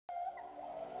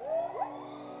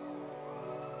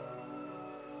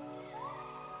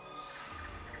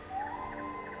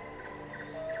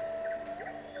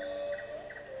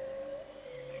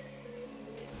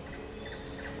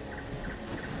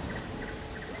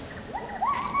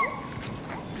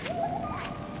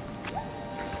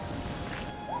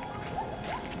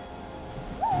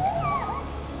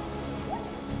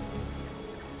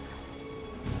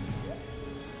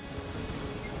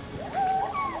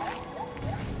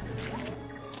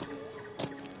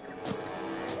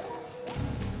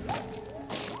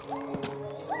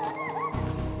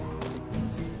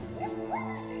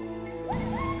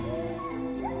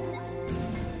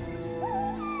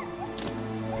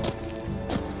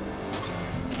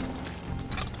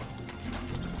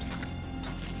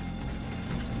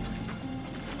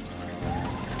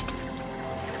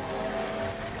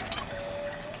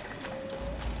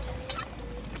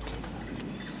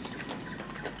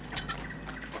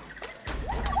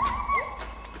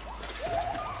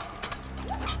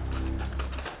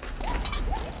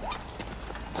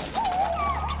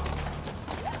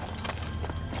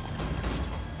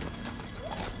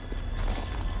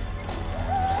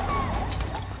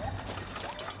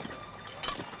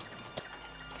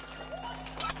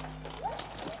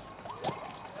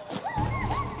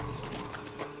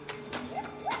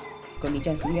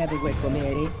comillas uiave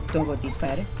comere, togo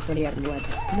dispar, tolear nuat,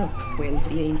 no,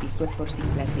 pueltrientis god for sin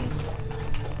placer.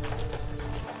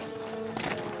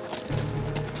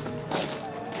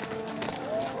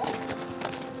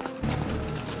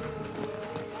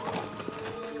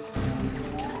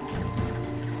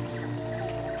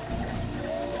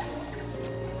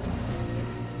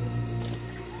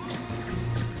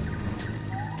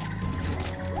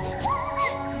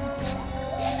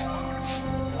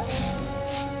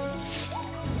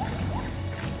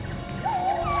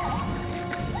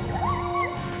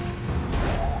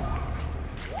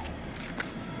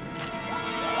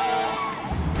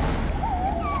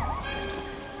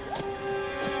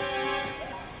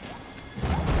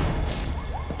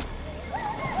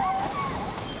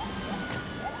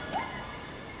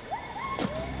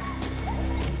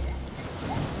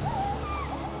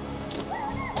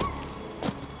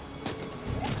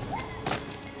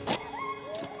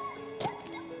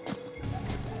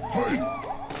 Hey,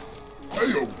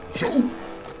 Joe.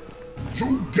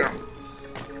 Joe Gallows.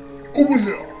 Over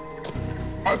here.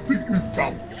 I think we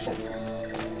found something.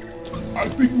 I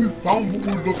think we found what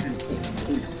we're looking for.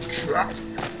 Oh, crap.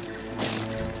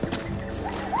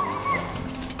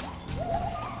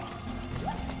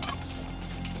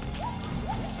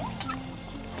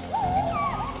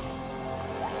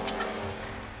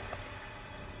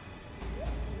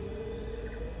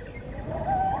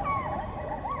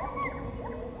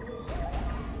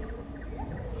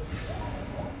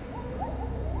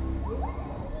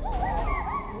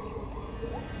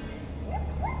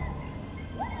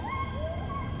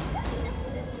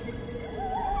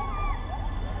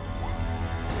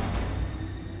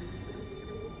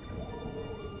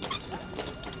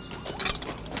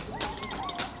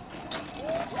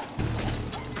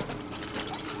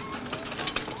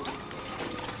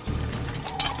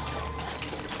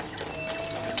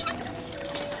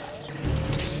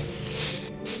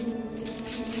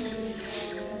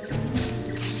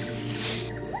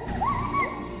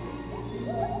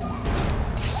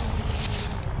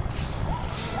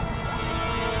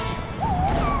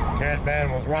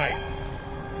 Man was right.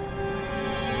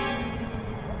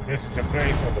 This is the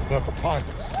place where the Book of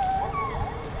Pontus.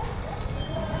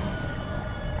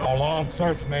 A long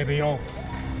search may be over.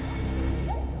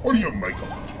 What do you make of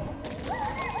it?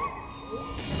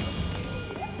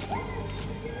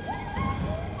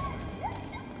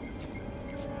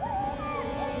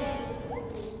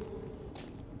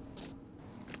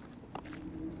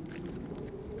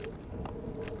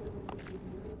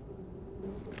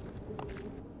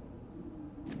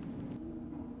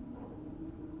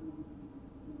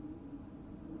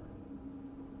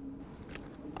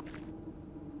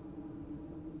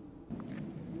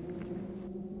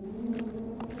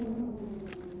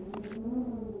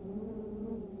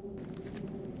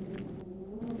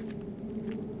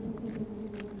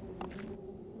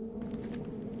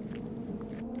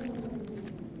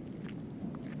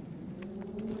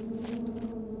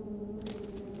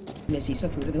 Nesiso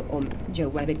furdo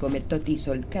Joave cometto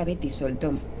tisol cabe tisol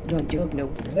tom, don't jog no.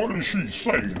 What does she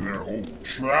say there, old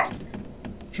chap?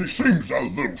 She seems a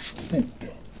little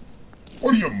spooked.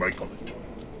 What do you make of it?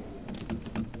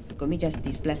 Comillas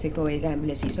displace joegam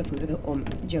lesiso furdo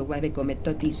Joave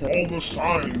cometto tisol. All the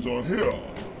signs are here.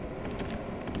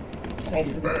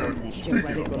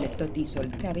 Joave cometto tisol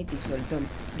cabe tisol tom,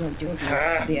 don't jog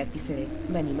no. De atisere,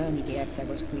 mani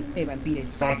geatsagos fluite vampires.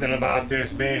 Something about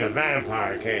this being a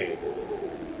vampire cave.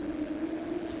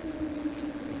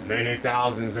 Many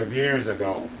thousands of years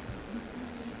ago.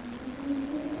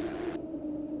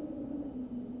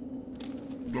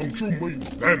 Don't you mean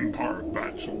vampire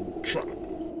bats, old chap?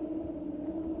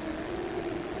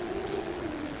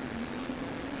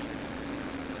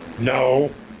 No,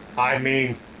 I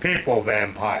mean people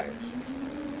vampires.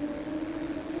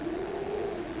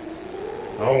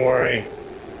 Don't worry.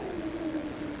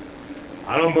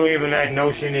 I don't believe in that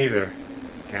notion either,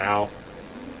 Cal.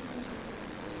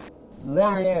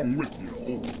 Right along with you,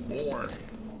 old boy.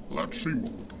 Let's see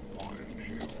what we can find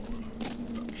here.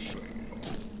 Let's see.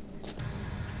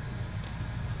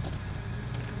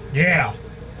 Yeah.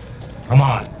 Come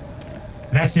on.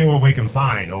 Let's see what we can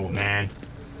find, old man.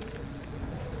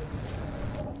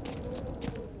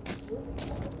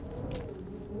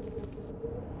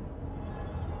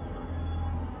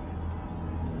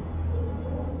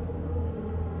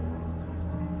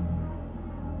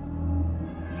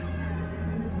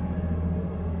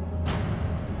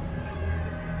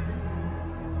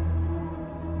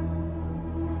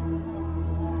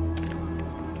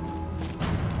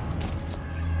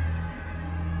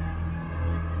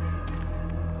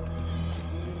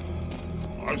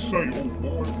 I say, old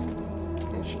boy,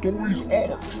 the stories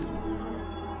are true.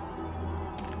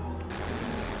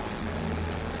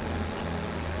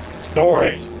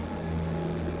 Stories?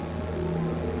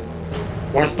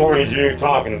 What stories are you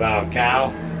talking about,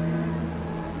 Cal?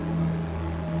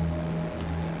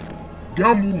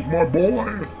 Gamble's my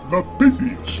boy, the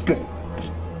busiest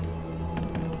stories.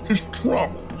 His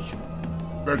travels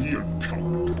that he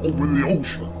encountered over the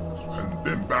oceans and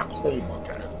then back home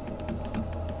again.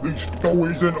 These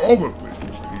stories and other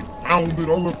things that he found in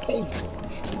other cultures.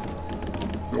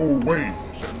 The old ways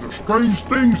and the strange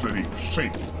things that he's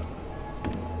seen.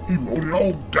 He wrote it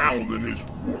all down in his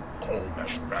work called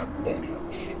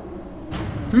Astrabonius.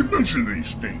 He mentioned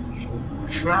these things, old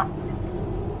chap.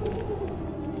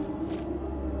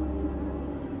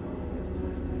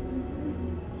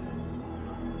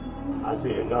 I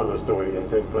see another story that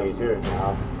took place here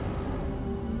now.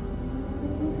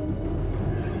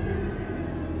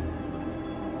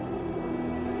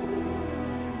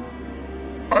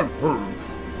 I've heard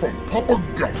from Papa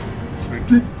Gums that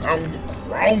you found the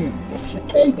crown of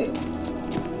Sokobo.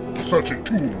 Such a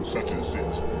tomb such as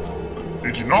this.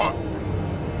 Did you not?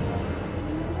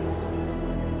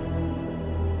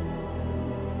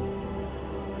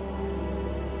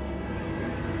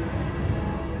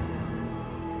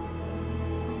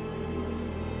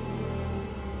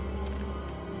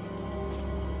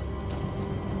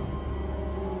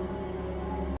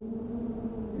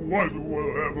 What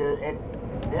will ever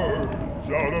emerge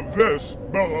out of this,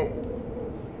 Bellow?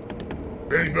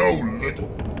 They know little,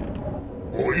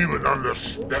 or even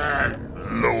understand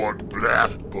Lord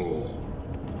Blackbull.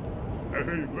 And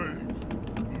he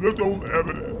leaves little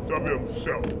evidence of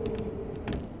himself.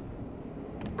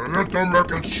 And let the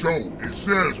record show, it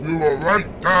says we will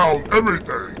write down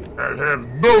everything and have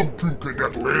no true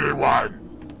connection with anyone.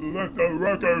 Let the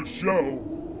record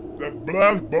show that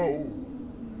Blackbull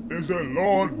is a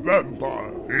Lord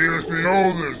Vampire. He is the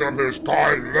oldest of his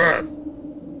kind left.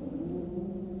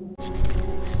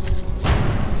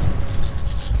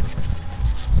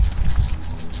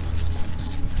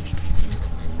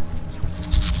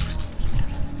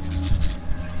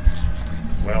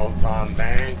 Well, Tom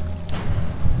Bang,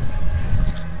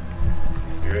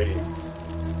 here it is.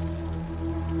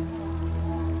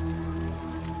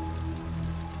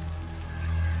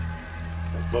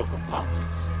 The Book of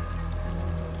Pontus.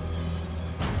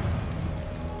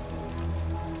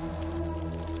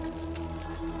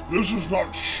 This is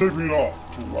not shaping up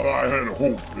to what I had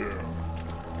hoped there.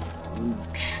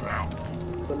 Old chap.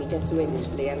 Comillas suemus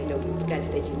leave no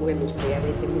cante gimuemus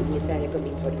leave te mumiesare com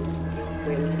informus.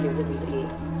 Puemus liugo vidrie.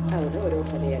 Aurora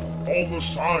fadeat. All the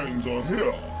signs are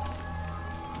here.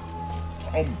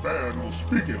 Tom Band was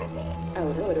speaking about.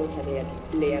 Aurora fadeat.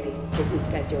 Leave te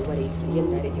tutcajo waris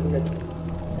liendare jonot.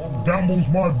 Gamble's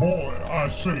my boy, I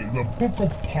say, the Book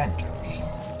of Pontus.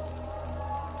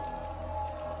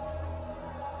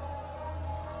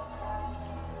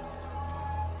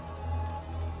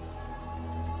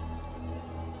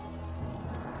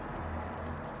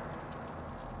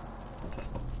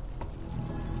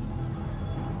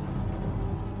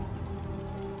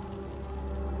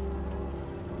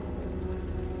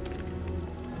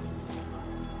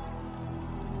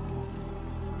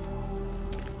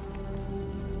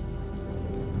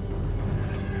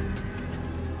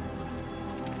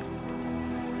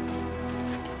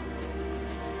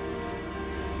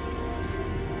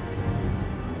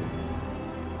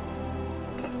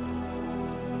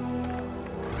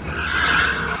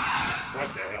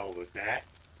 That?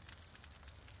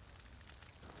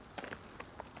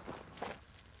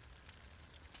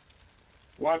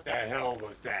 What the hell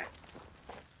was that?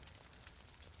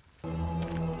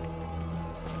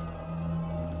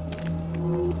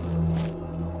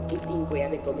 Itinque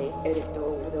ave come erecto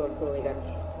urdo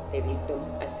egames. Eviltum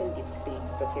ascendit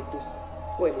Christogetus.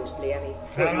 Huemus leave.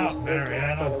 Shut up,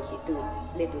 Mariana. Longitud.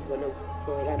 Letus bono.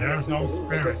 There's no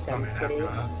spirits coming after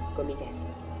us. Comillas.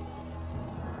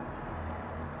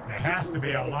 There has to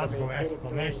be a logical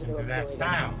explanation to that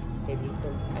sound.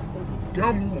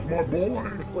 Gamble's my boy,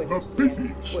 the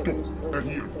busiest storm that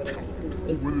he encountered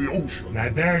over the ocean. Now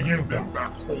there you go. Then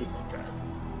back home again.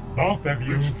 Both of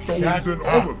you, Stones shut and up.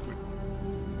 other things.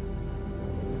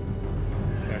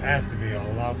 There has to be a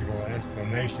logical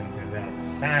explanation to that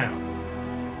sound.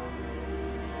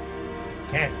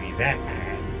 It can't be that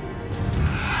bad.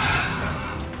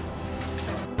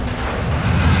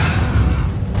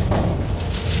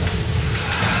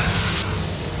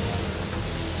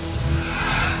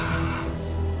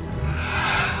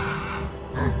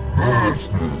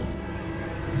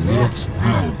 What's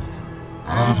new?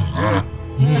 And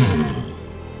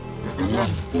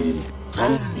that the lamp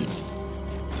candy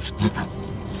is beautiful.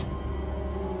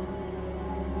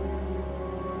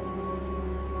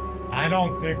 I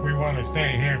don't think we want to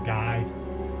stay here, guys.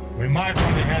 We might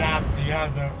want to head out the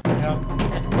other. Yep.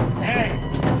 Hey!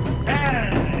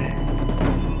 Hey!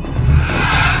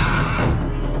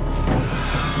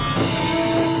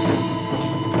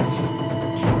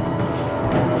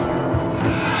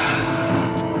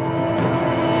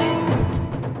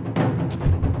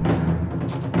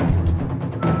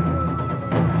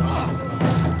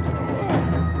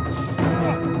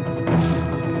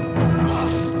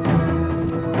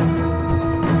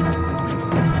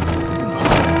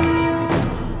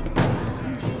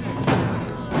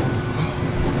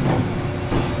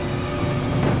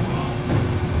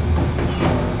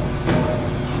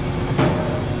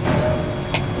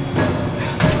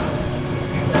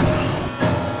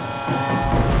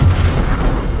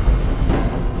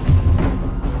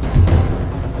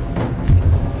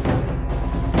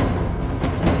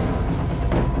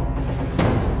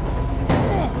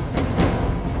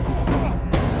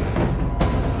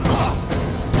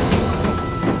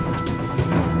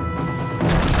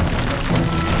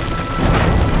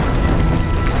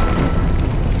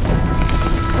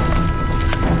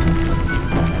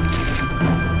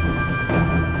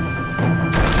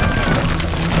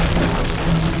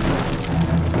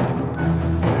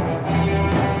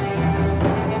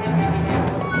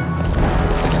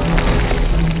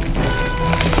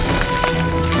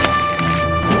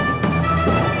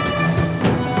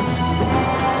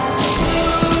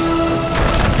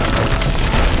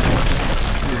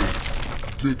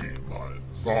 Digging my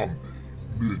zombie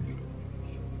minions.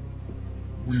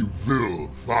 We will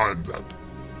find that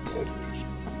Pontus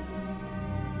book.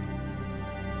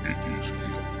 It is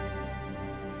here.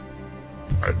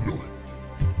 I know it.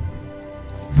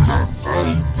 We have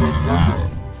found the leader,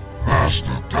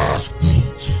 Master Das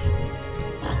Boots,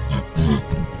 and the book,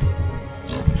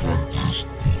 the Pontus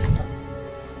book.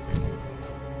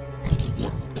 But the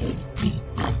one called Pete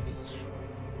Bambles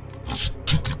has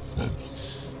took it from us.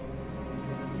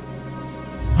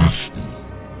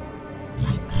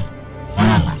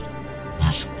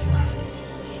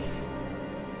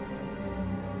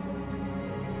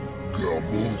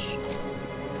 Gambles?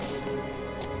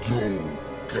 Joe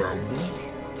Gambles?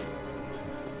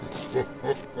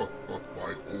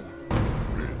 My old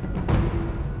friend.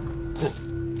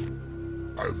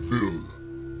 I will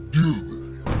deal with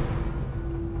him.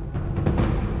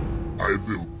 I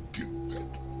will get that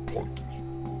Pontus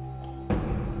book.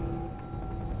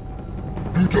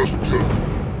 You just tell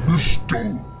Miss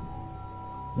Stone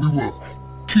we will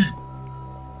keep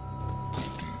the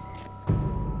deal.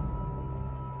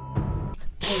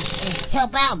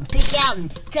 Help out and pick out and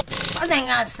one thing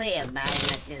I'll say about him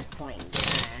at this point in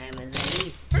time is that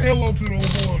he's... Say hello to the old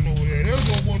boys over there. There's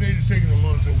old boys, they just taking a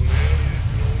lunch over there.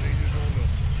 They just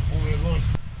on their lunch.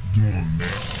 Doing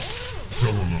that,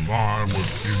 telling a lie, what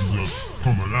ends up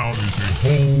coming out is his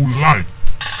whole life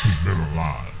has been a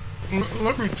lie.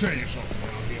 Let me tell you something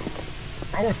down here.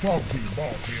 I was talking to your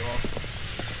boss here.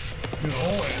 And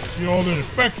the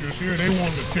inspectors here, they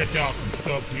wanted to check out some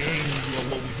stuff here.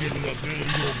 And, what we're digging up there.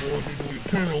 Boys, they going to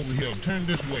turn over here, turn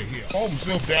this way here. Call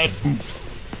himself Das Boots.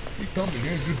 He coming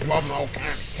here just dropping all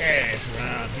kinds of cash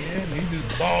around here, and he just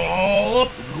ball all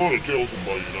up. You're gonna tell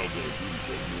somebody you're not gonna do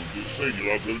something, just say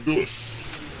you're not gonna do it.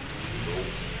 You know,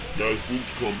 Das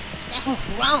Boots come. That's what's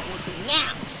wrong with you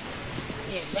now.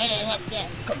 You're laying up there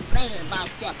complaining about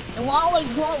stuff. And we're always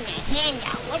wanting a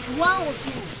handout. What's wrong with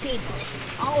you people?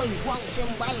 Always want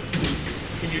somebody.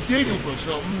 And you're digging for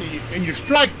something, and you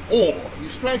strike ore. You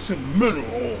strike some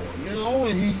mineral ore,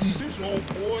 and this old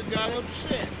boy got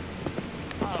upset.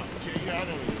 I'll tell you, I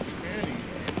don't understand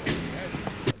it.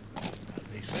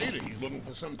 They say that he's looking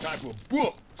for some type of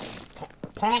book.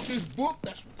 Pontus book?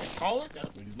 That's what they call it? That's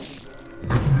what he's looking for.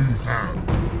 Let me have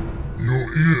your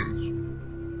ears,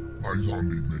 my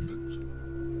zombie minions.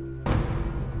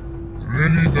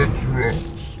 Ready the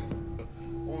drugs.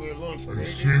 On their lunch And break.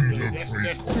 sins of That's free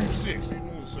 2-6. They're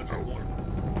doing such a one.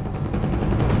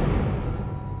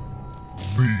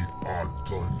 We are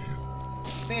done here.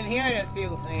 Been hearing a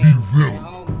few things. We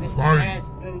will Mr. find Das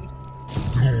Boots.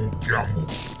 Joe Gamble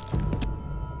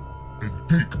and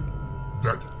take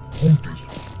that Pontus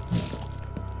book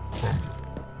from him.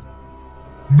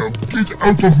 Now get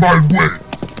out of my way!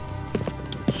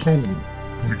 So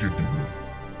predictable,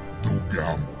 Joe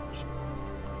Gambles.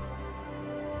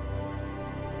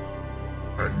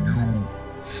 And you,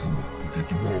 sure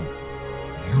predictable,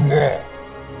 you are.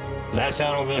 Let's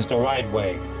handle this the right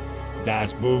way,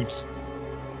 Das Boots.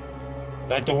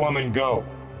 Let the woman go.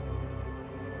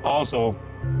 Also,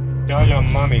 tell your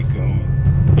mummy coon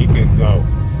he can go.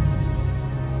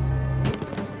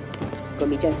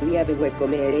 Comillas viave hue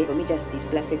comere, comillas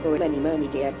displace joven animani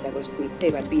que atzagos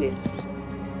fruite vampires.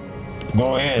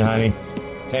 Go ahead, honey.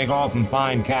 Take off and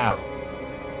find Cal.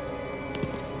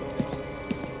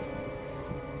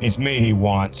 It's me he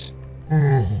wants.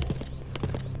 Oh,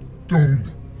 don't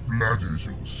flatter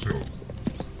yourself,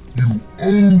 you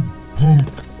old punk.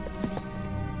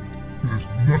 There's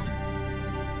nothing,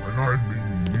 and I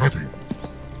mean nothing,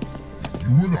 that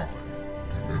you and I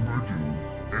can ever do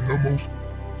in the most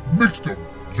mixed up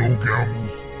Joe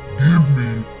Gambles. Give me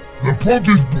the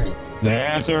puncher's book. The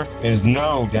answer is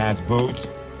no, Das Boots.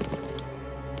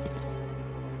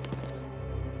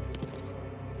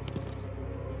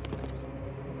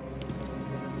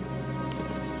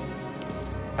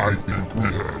 I think we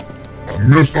had a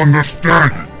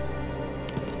misunderstanding.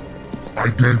 I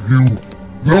gave you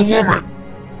the woman,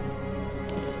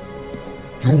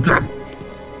 Joe Gambles.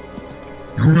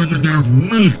 You need to give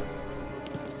me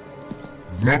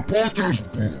the puncher's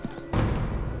book.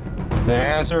 The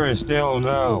answer is still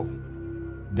no,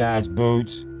 Das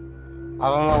Boots. I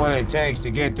don't know what it takes to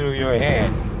get through your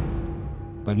head,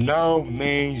 but no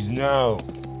means no.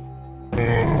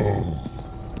 Oh,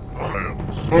 I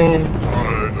am so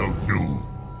tired of you,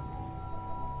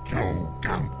 Joe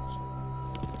Gambles.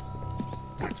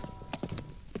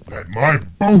 That my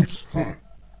boots, huh?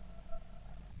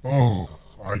 Oh,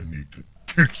 I need to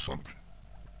kick something.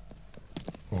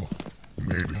 Oh,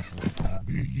 maybe it will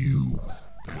be you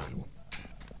that I will.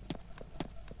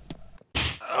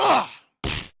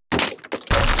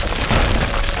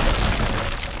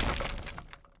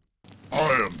 I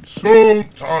am so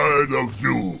tired of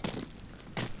you,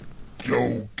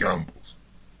 Joe Gambles.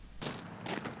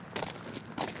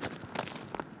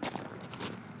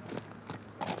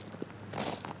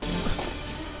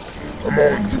 Come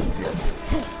on, Joe Gambles.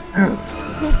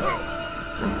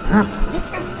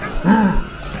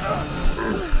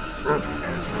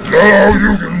 Is that all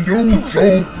you can do,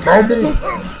 Joe Gambles?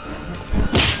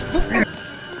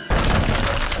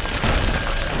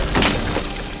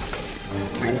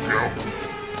 Joe Gambles,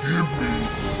 give me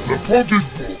the puncher's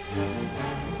book.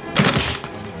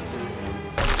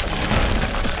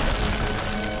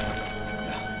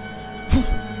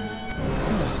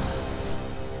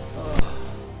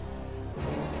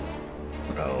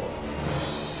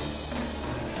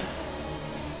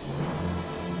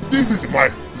 This is my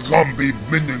zombie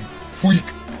minion freak.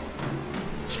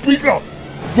 Speak up.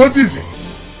 What is it?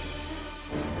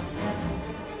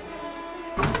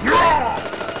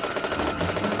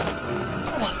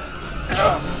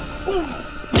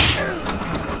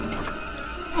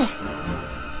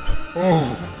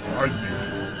 Oh, I need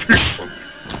to kick something.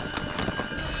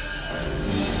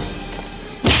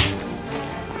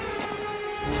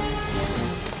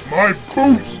 My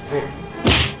boots!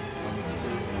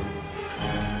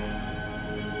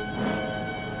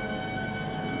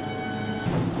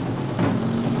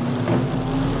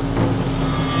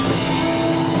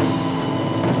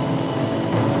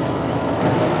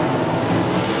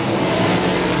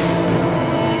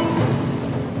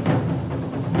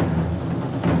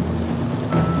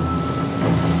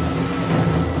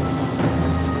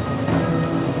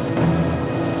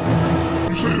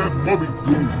 You say that mummy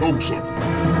goon knows something.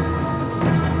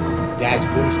 Das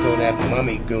Boots told that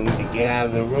mummy goon to get out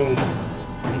of the room.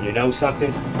 And you know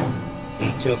something?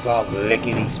 He took off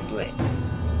lickety-split.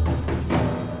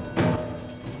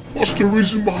 What's the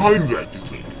reason behind that, you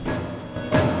think?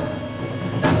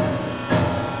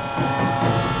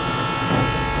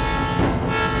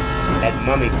 That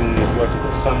mummy goon is working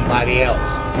with somebody else.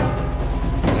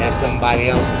 And that somebody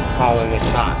else is calling the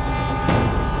shots.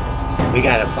 We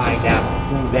gotta find out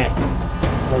who that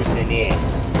person is.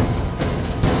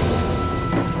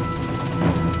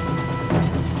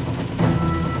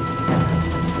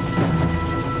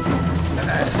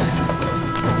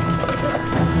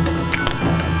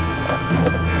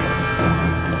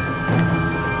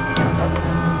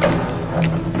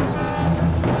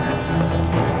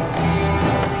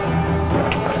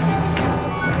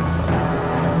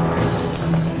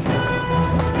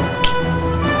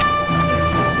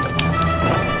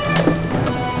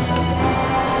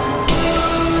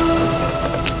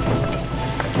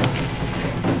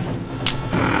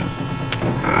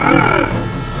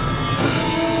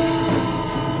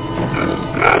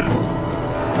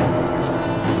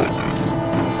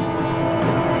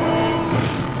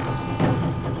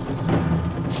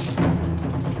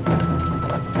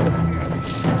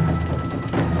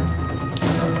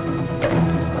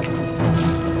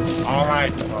 All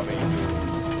right, mummy goon.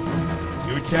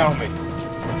 You tell me,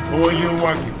 who are you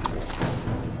working for?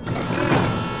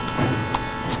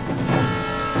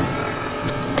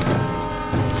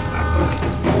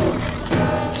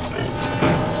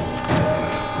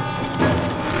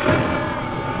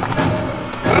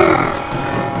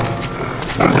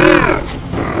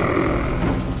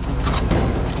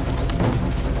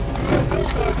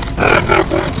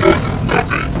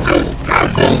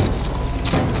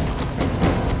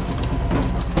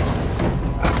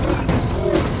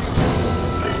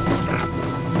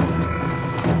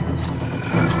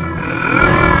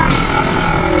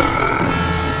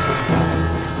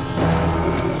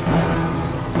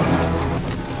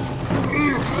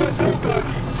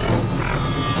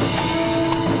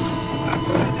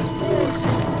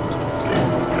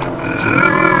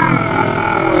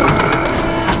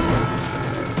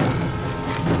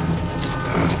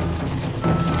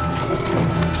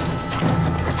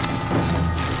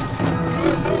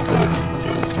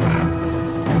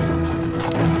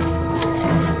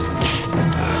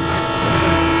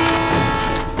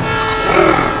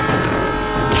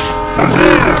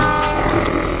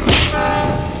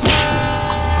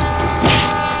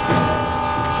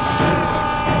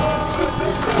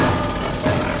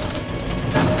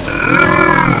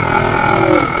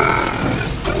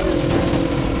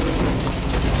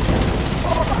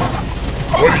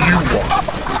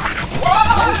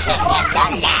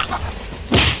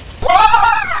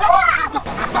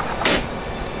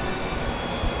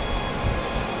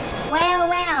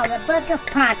 Book of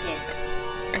Pontus.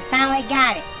 We finally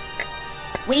got it.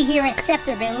 We here at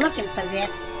Scepter been looking for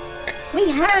this.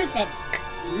 We heard that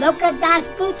Luca Das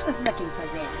Boots was looking for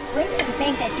this. We didn't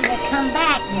think that you would come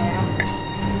back, you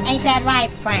know. Ain't that right,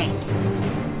 Frank?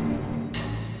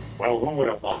 Well, who would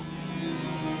have thought?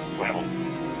 Well,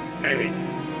 maybe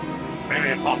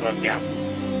Papa Gamble.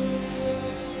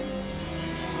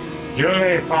 You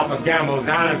leave Papa Gambles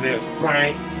out of this,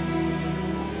 Frank,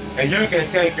 and you can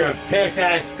take your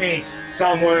piss-ass speech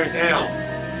somewhere else.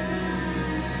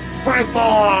 Frank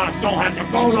Morse don't have to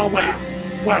go nowhere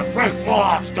where Frank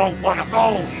Morse don't want to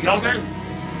go, youngin'.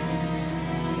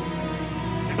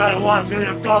 You better watch who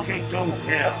you're talking to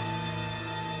here.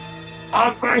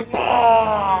 I'm Frank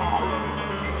Morse!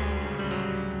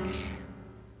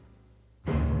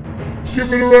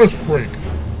 Give it a rest, Frank.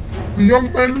 The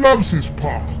young man loves his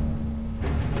pa.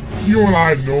 You and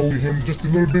I know him just a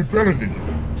little bit better than you.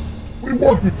 We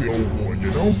work with the old boy, you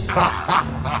know.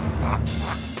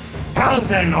 How's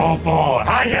that, old boy?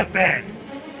 How you been?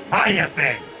 How you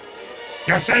been?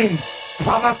 You seen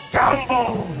Papa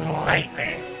Gambles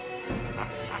lately?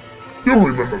 You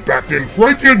remember back then,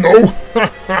 Frank, you know.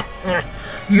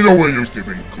 You know we used to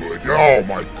be good. Oh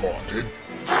my God, kid.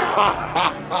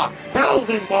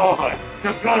 Helsing boy,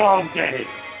 the good old days.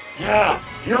 Yeah,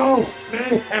 you,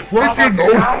 me, and Frank, Papa you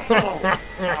know. Gambles.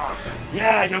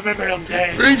 Yeah, you remember them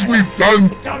days? Things we've done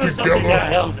Tell me something, together.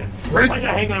 Helsing. Frank, Why you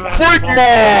hanging around Frank so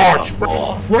March!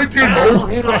 long? Frank, you You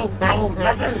know. don't know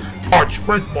nothing. March,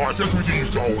 Frank March, that's what you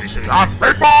used to always say. I'm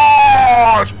Frank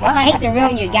March! Well, I hate to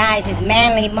ruin you guys'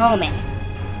 manly moment,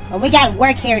 but we got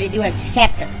work here to do at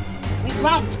Scepter. We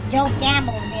brought Joe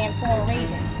Gambles in for a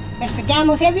reason. Mr.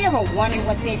 Gambles, have you ever wondered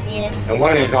what this is? And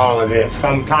what is all of this?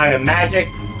 Some kind of magic?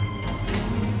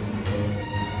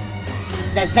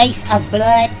 The vase of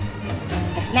blood?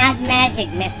 It's not magic,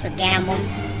 Mr.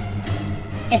 Gambles.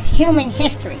 It's human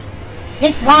history.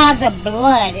 This vase of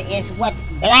blood is what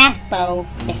Blathbo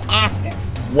is after.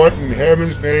 What in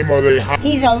heaven's name are they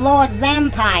He's a Lord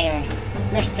Vampire,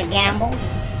 Mr. Gambles,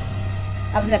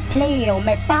 of the Pleo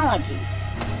mythologies.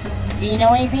 Do you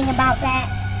know anything about that?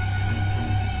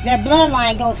 Their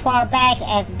bloodline goes far back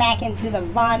into the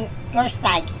von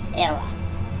Gersteig era.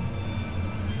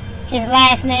 His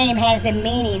last name has the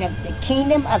meaning of the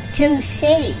Kingdom of Two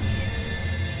Cities.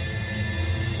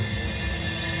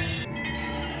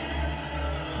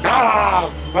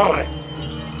 Oh, fool!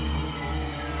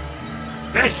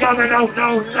 This young'un don't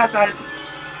know nothing,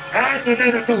 and you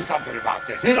need to do something about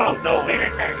this. He don't know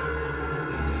anything.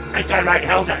 Ain't that right,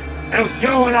 Helsing? It was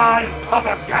you and I and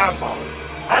Papa Gamble.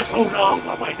 That's who knows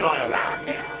what we're doing around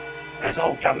here. This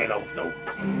old young'un don't know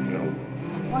nothing, you know.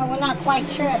 Well, we're not quite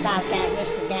sure about that,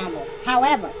 Mr. Gambles.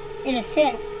 However, it is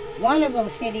said one of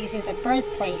those cities is the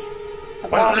birthplace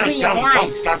of Well, the this Tree of young Life.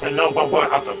 folks got to know what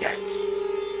we're up against.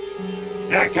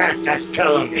 You can't just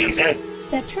kill them easy.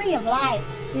 The Tree of Life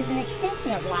is an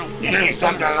extension of life. You need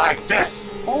something like this.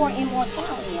 Or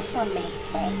immortality, as some may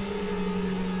say.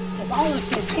 If all is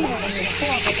considered in the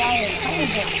historical data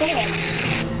and Holmes said,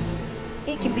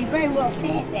 it can be very well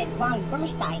said that von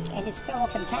Gersteig and his fellow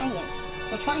companions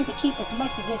were trying to keep as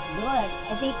much of this blood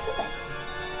as they could.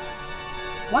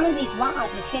 One of these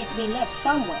vases is said to be left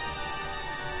somewhere,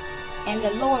 and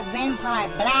the Lord Vampire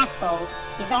Blathbo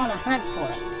is on a hunt for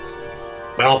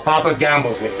it. Well, Papa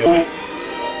Gambles will do it.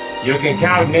 You can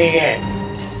count me in.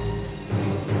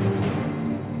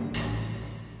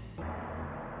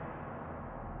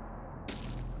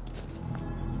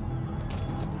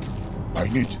 Our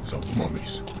legions of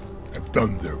mummies have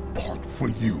done their part for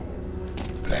you,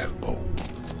 Blathbo.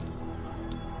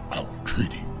 Our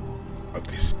treaty of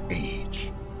this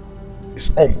age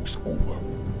is almost over.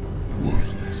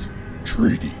 Worthless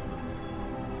treaty.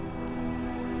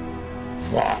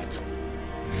 But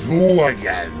you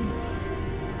again.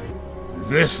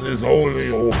 This is only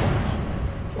over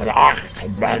when I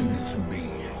command you to be.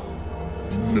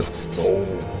 Mithlo.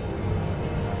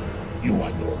 You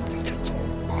are no legions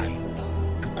of mine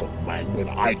to command when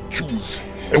I choose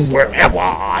and wherever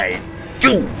I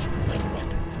choose.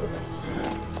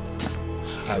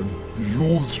 Have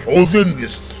you chosen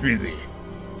this treaty,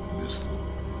 Mithlo?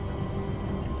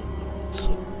 You have done it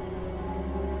so.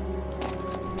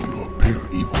 You appear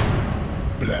evil,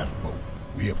 Blathbo.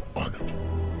 We have honored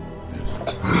this.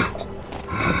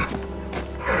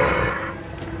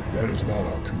 That is not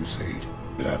our crusade,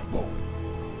 Blathbo.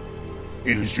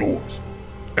 It is yours,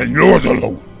 and yours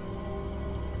alone.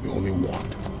 We only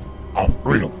want our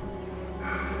freedom.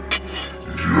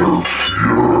 Yes,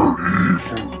 you're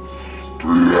evil,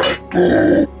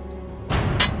 Blathbo.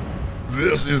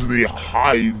 This is the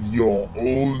hide your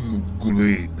own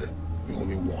greed. We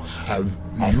only want have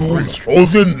you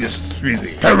chosen this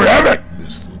treaty? Can we have it?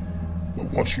 Mister.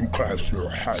 But once you clasp your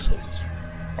hands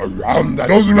around that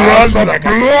glass of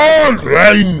blood,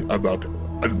 crying about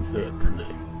unfair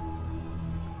play.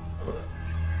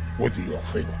 What do you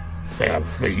think fair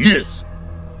play is?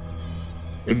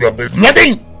 And there is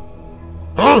nothing!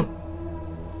 Huh?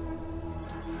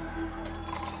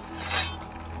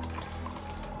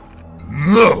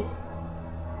 No!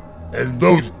 And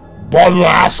don't bother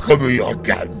asking me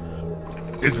again.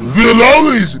 It will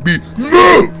always be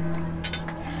no!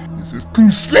 This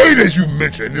crusade, as you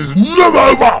mentioned, is never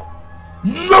over!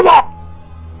 Never!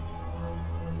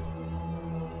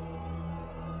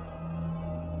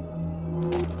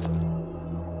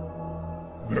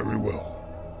 Very well.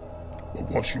 But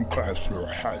once you clasp your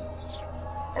hands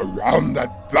around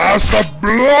that glass of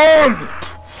blood,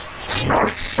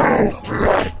 not so,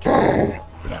 Black Bow.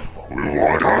 Black Bow. We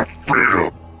want our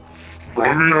freedom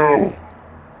from you.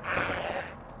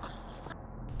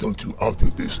 Don't you alter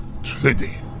this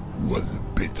treaty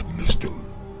one bit, mister.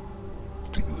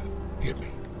 Do you hear me?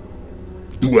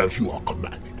 Do as you are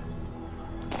commanded.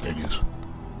 That is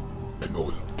an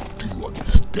order. Do you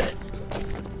understand?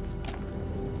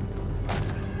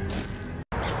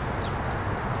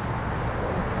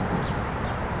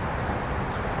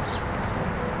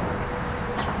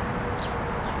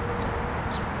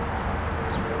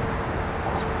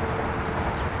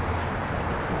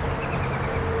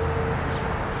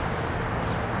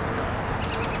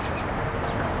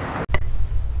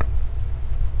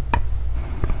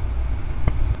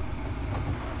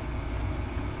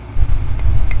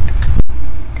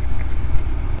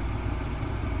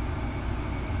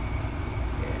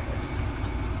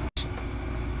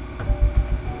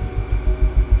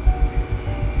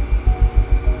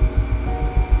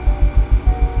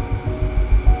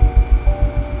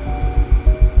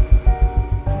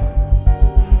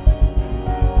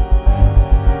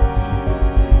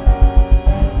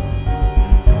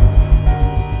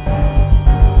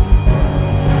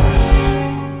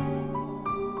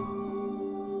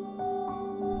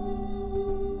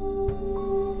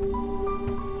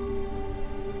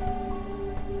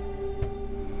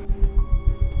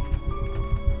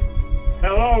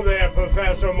 Hello there,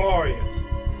 Professor Morius.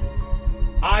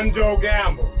 I'm Joe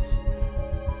Gambles.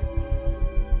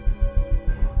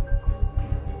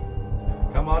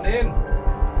 Come on in.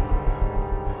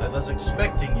 I was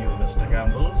expecting you, Mr.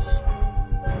 Gambles.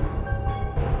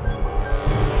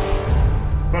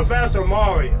 Professor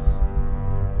Morius,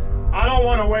 I don't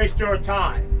want to waste your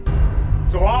time,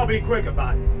 so I'll be quick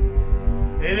about it.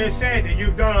 It is said that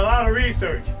you've done a lot of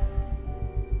research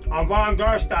on von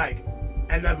Gersteig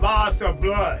and the vase of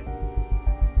blood.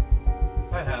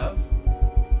 I have.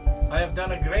 I have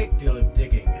done a great deal of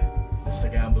digging, Mr.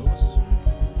 Gambles.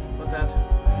 But that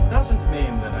doesn't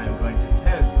mean that I am going to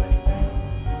tell you anything.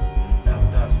 Now,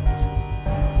 does it?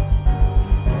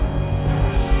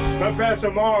 Professor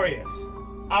Morius,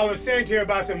 I was sent here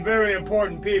by some very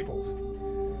important peoples.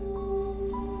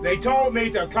 They told me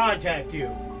to contact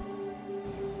you.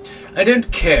 I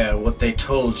don't care what they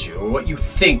told you or what you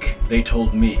think they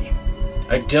told me.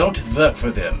 I don't work for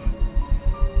them.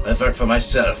 I work for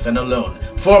myself and alone,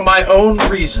 for my own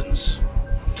reasons.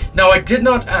 Now, I did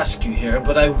not ask you here,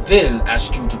 but I will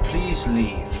ask you to please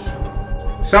leave.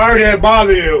 Sorry to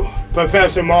bother you,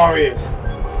 Professor Morius.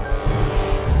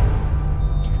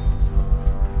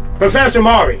 Professor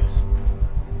Morius,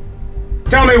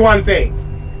 tell me one thing.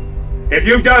 If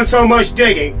you've done so much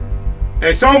digging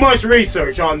and so much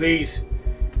research on these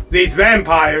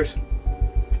vampires,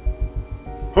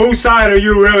 whose side are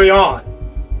you really on?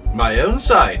 My own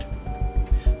side.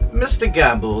 Mr.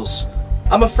 Gambles,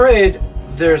 I'm afraid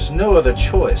there's no other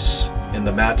choice in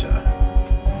the matter.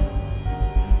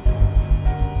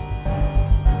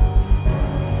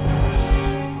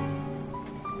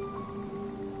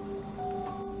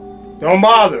 Don't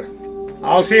bother.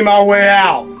 I'll see my way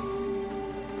out.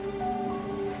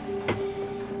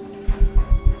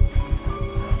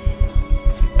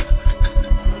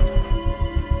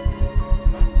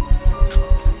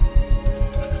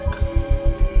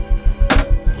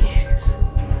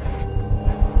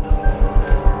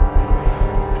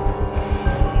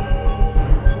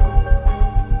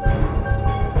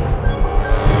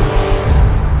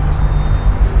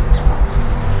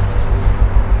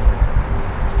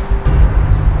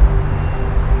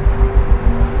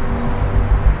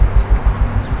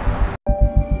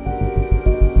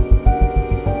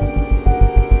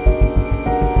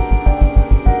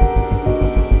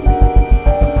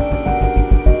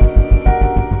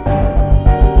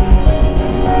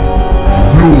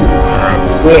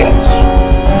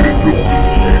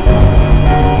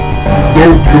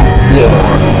 Don't you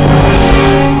mourn?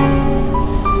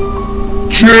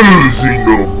 Chills in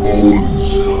your bones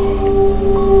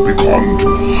become to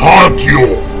haunt you,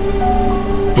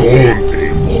 don't they,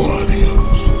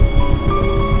 Marius?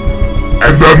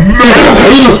 And the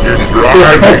memories is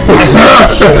driving you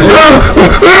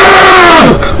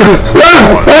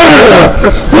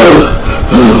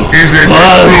Is it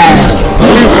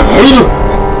true?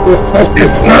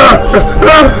 Wonderful.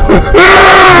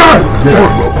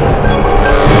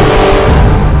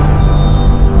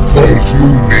 Don't you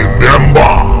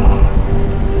remember?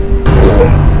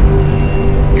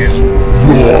 Is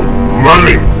you're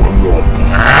running from your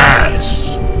past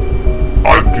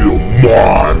until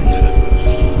Marius.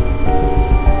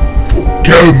 So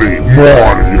tell me,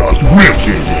 Marius, which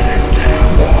is it?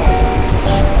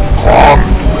 Come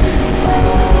to me.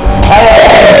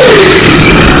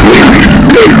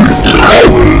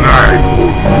 Life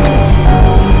will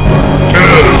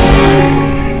tell me.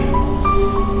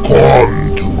 Come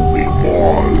to me,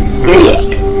 Marius.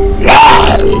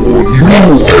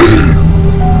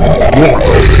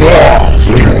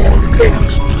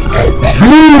 For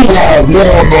you are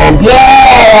one of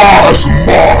us,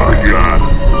 Marius.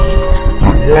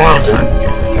 You are one of us,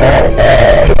 Marius.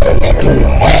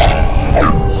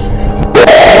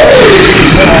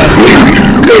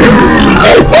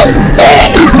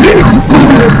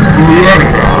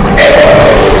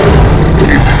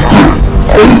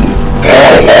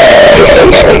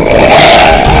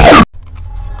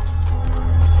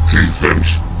 He thinks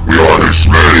we are his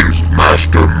slaves,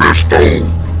 Master Misto.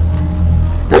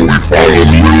 But we follow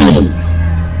you.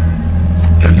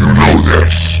 And you know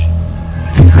this,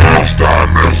 Master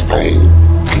Misto.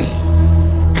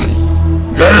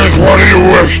 That is what he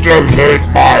wished to make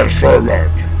my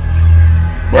servant.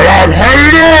 But I've had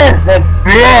enough of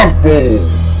Blood Bowl.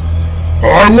 I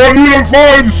want you to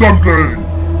find something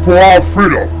for our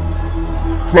freedom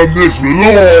from this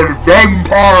Lord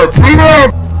Vampire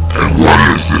Blood. And what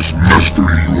is this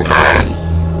mystery you have,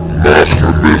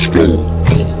 Master Misto?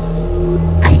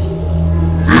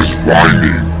 This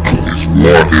finding is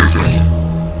what is it?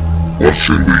 What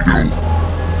should we do?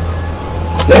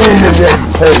 Follow the one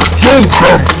called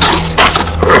Joe.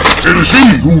 It is he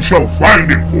who shall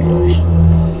find it for us.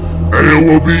 And it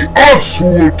will be us who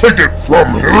will take it from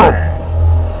him.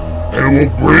 And it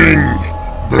will bring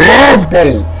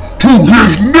Blazbo to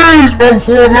his knees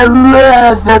before the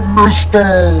wrath of Mr.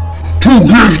 To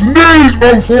his knees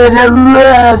before the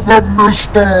wrath of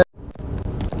Mr.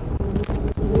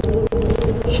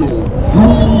 So you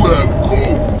have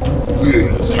come to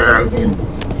this, have you,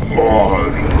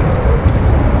 Marty?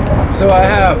 So I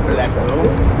have, Blackbow.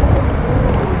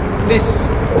 This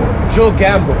Joe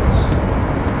Gambles.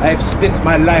 I have spent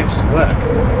my life's work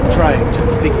trying to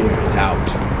figure it out.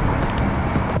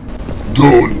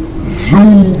 Don't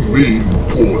you mean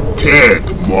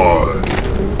protect, Marty?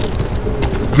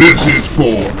 This is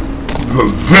for the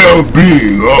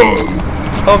well-being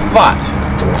Of what?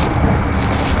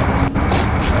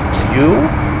 You?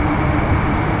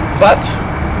 What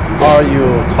are you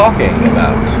talking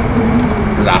about,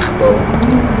 Blackbow?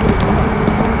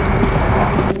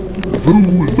 You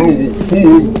know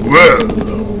full well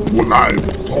what I'm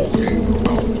talking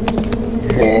about,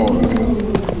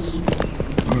 Marius.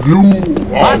 You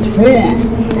are full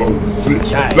of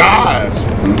this vast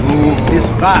blood. This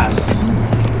vast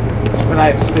is what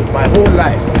I've spent my whole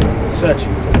life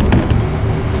searching for.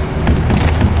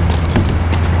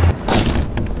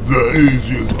 The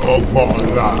ages of our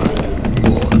lives,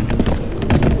 Marius.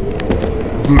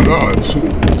 The life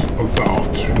source of our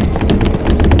tree.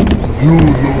 You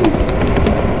know that.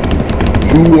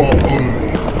 You are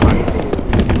only hiding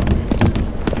from it.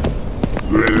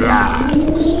 Relax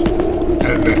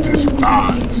and let this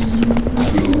ice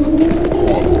blood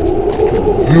come to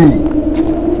you,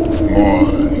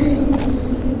 Marius.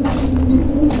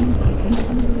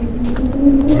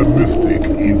 The mystic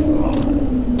ether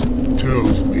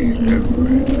tells me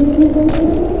everything,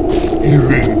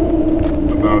 even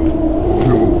about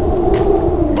you,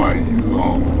 my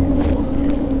young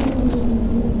Marius.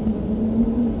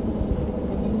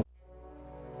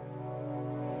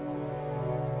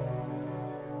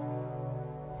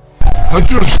 I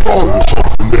just thought of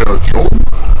something there, Joe.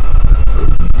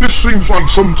 This seems like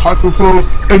some type of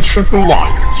ancient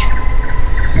alliance.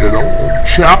 You know, a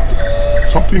chap,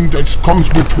 something that comes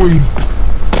between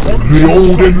the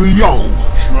old and the young.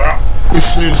 It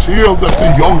says here that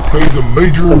the young played a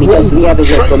major role in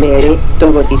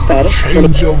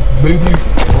change of maybe,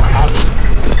 perhaps.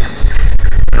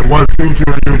 And what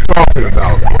future are you talking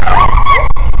about, pal?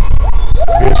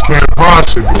 This can't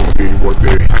possibly be what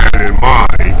they had in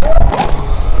mind.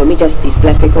 comillas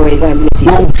displace coelgan.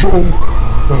 Well, Joe,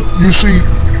 you see,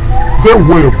 their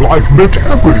way of life meant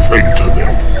everything to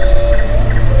them.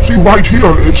 See, right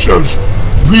here it says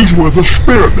these were the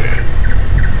spearmen.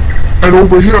 And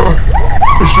over here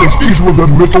it says these were the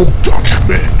Middle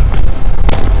Dutchmen.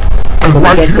 And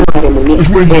right here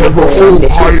is where you have the old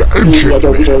high ancient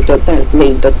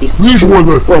men. These were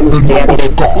the Norse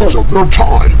gods of their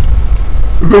time.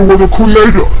 They were the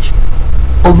creators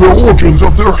of the origins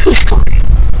of their history.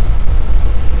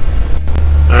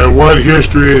 And what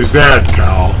history is that,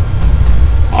 Cal?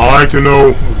 I'd like to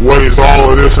know what is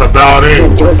all of this about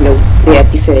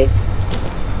anyway.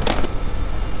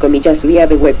 Comillas, we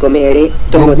have a comere,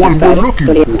 The one we're looking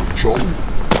for, Joe.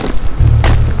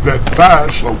 That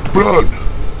vase of blood.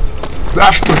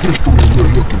 That's the history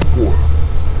we're looking for.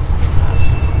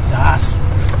 Was ist das?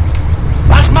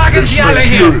 Was machen Sie alle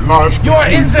hier? You're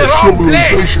in the wrong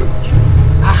place!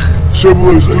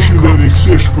 Civilization that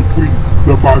exists between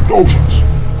the Bardosas.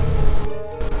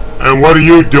 And what are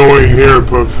you doing here,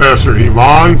 Professor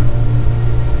Ivan?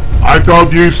 I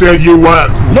thought you said you were...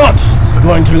 Not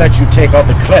going to let you take all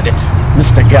the credit,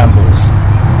 Mr. Gambles.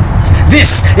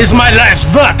 This is my life's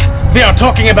work they are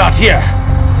talking about here.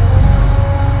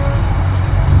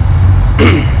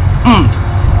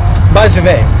 By the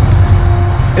way,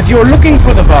 if you're looking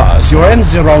for the vase, you're in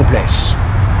the wrong place.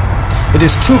 It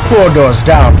is 2 corridors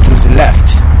down to the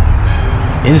left,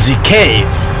 in the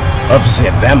cave of the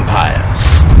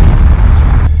vampires.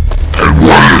 And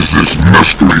what is this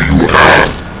mystery you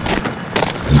have?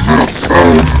 We have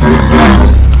found the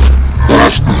name,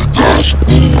 Bastard Das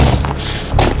Boots.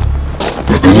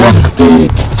 But the one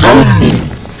called Gamble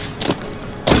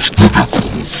is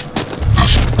difficult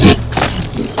as good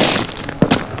people.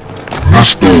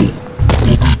 Mr. will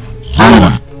be very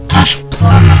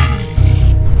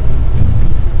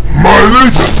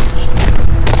displeased.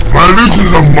 My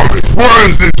legions of mummies, where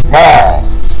is this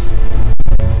vase?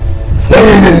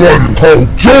 Follow the one called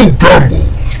Joe Gambles.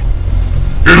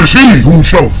 It is he who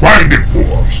shall find it for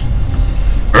us.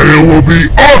 And it will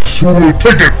be us who will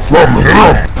take it from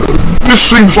him. This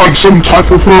seems like some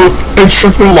type of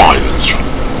ancient alliance.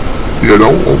 You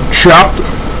know, chap,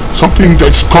 something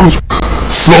that comes...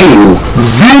 So, you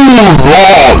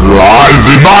I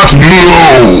did not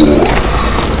know.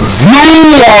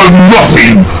 You are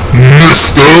nothing,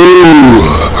 mister.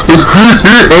 You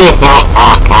are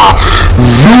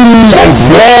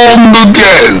wrong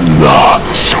again.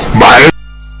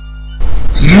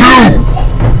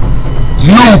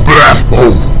 You Black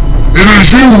Hole. It is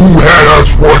you who had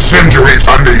us for centuries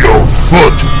under your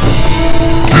foot.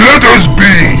 Let us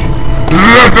be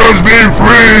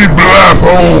free, Black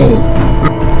Hole.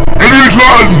 And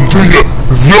return to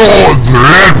your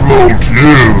dreadful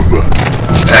tube.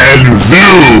 And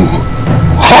you,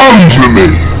 come to me,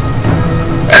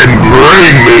 and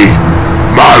bring me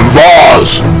my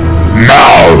vase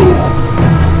now.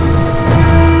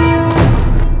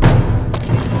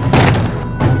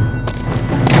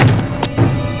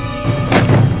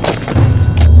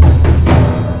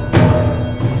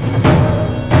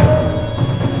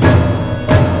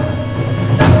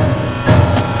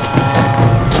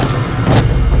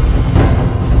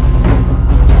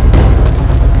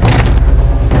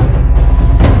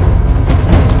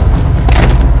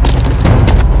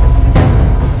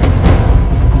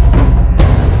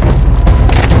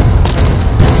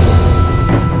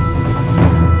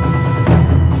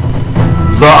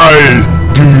 Why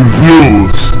do you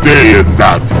stay in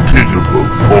that pitiable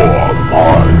form,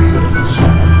 Marlius?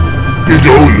 It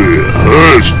only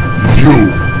hurts you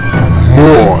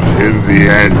more in the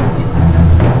end.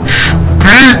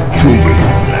 Speak to me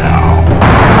now.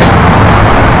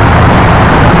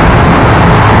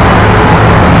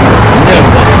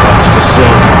 Nobody wants to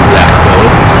serve you, Black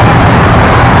Hole.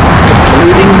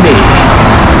 Including me.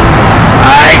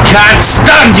 I can't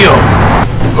stand you!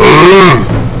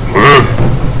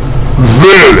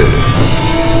 Really?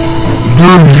 Do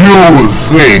you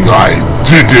think I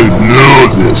didn't know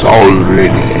this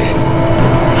already?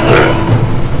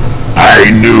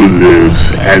 I knew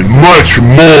this and much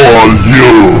more of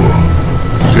you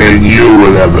than you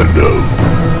will ever know.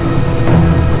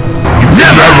 You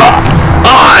never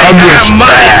I am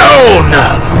my own!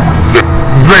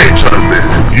 Wait a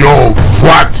minute, your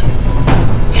what?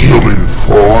 Human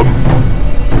form?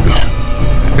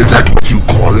 Is that what you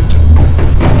call it?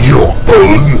 Your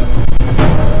own?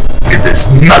 It is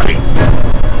nothing.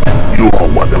 You are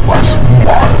one of us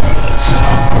Marlius,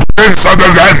 Prince of the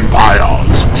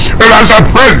Vampires. And as a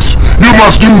prince, you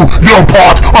must do your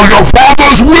part of your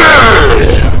father's will.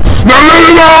 Now let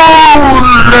it out!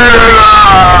 Let it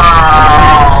out!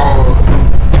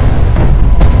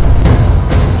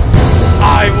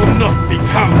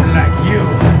 become like you.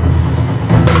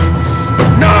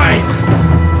 9!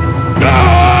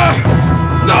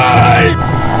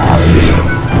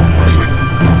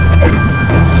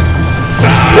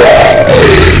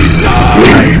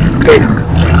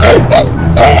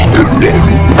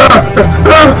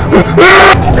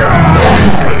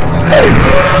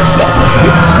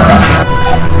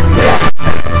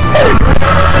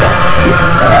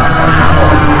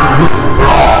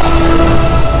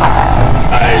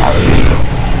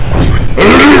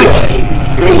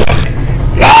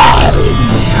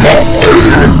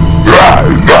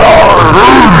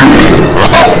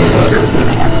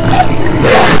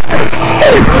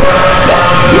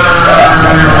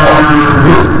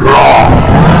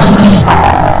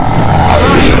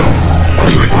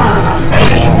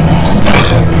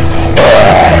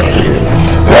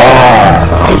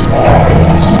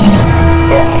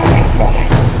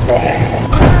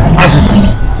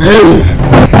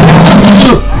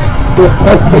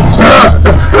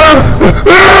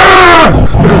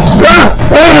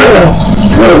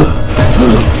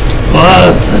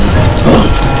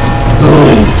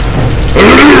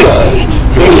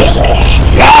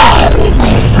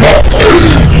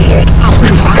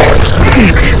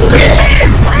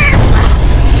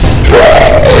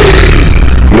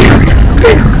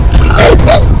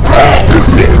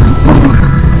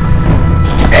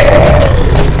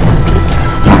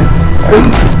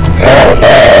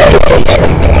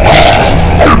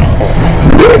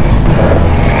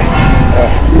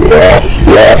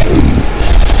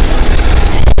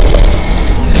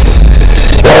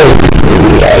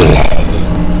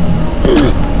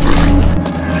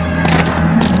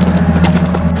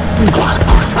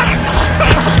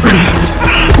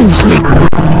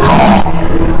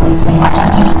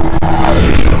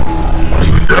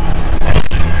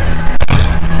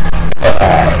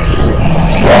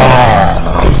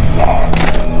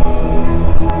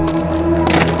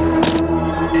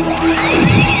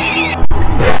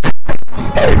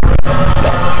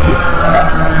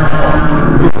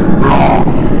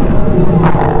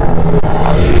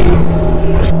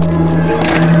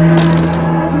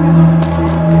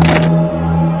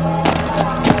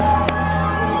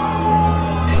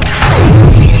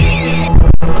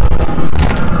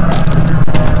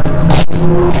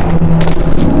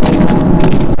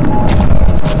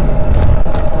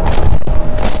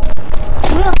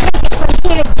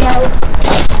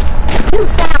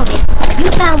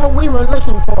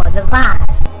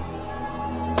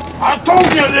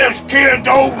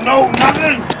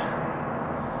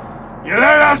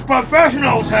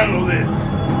 'Professionals handle this.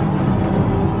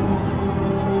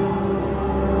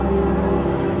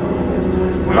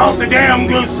 We lost a damn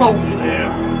good soldier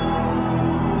there.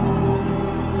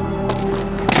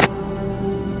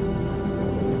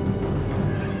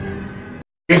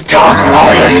 You talk and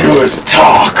all you do is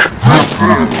talk.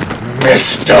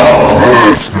 Misto.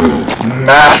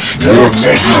 Master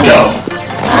Misto.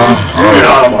 Get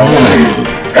out of my way.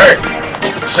 Hey,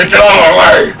 sit out of my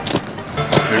way.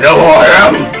 You know who I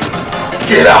am?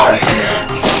 Get out of here.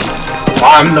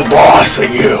 I'm the boss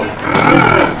of you.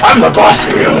 I'm the boss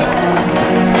of you.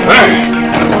 Hey,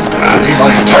 I need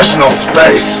my personal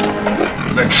space.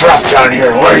 I've been trapped down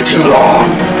here way too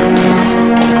long.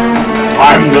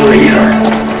 I'm the leader.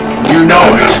 You know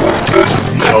it.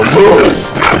 So move.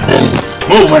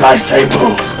 Move when I say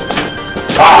move.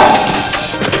 Ah,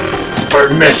 for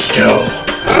Misto.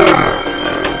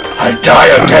 I die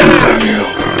again for you.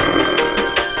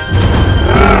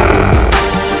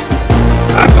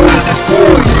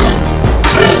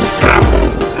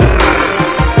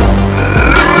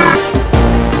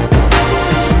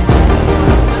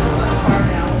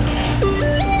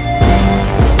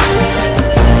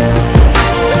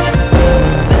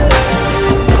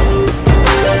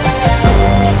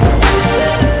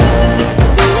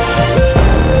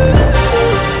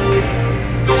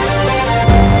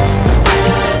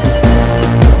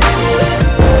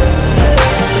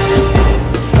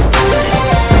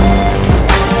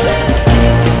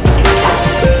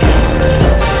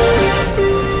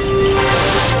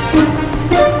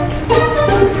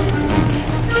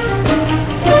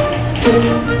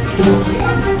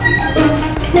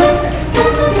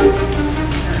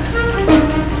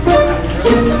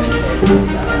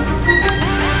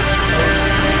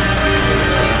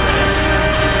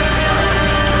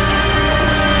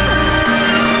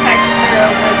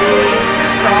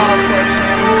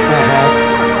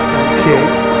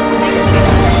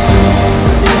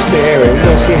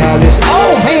 See how this.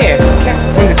 Oh man!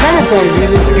 From the camera point of view, it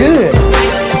looks good.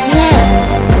 Yeah.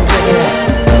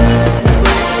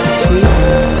 See?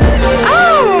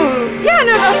 Oh! Yeah,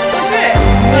 no, that's so good.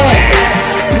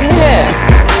 Yeah.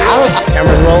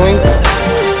 Rolling.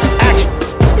 Action.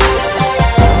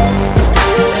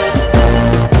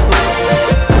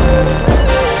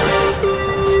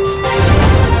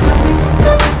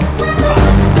 Was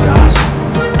ist das?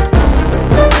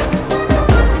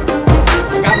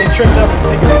 Got me tripped up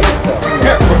thinking of his stuff.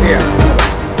 Yeah.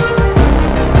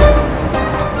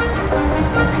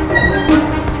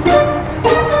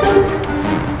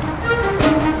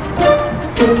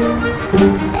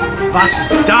 Was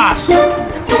ist das?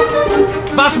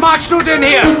 Was machst du denn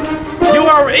hier? You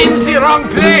are in the wrong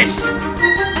place.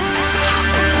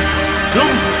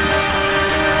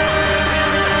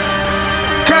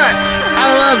 Cut! I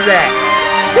love that.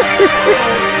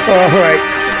 All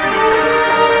right.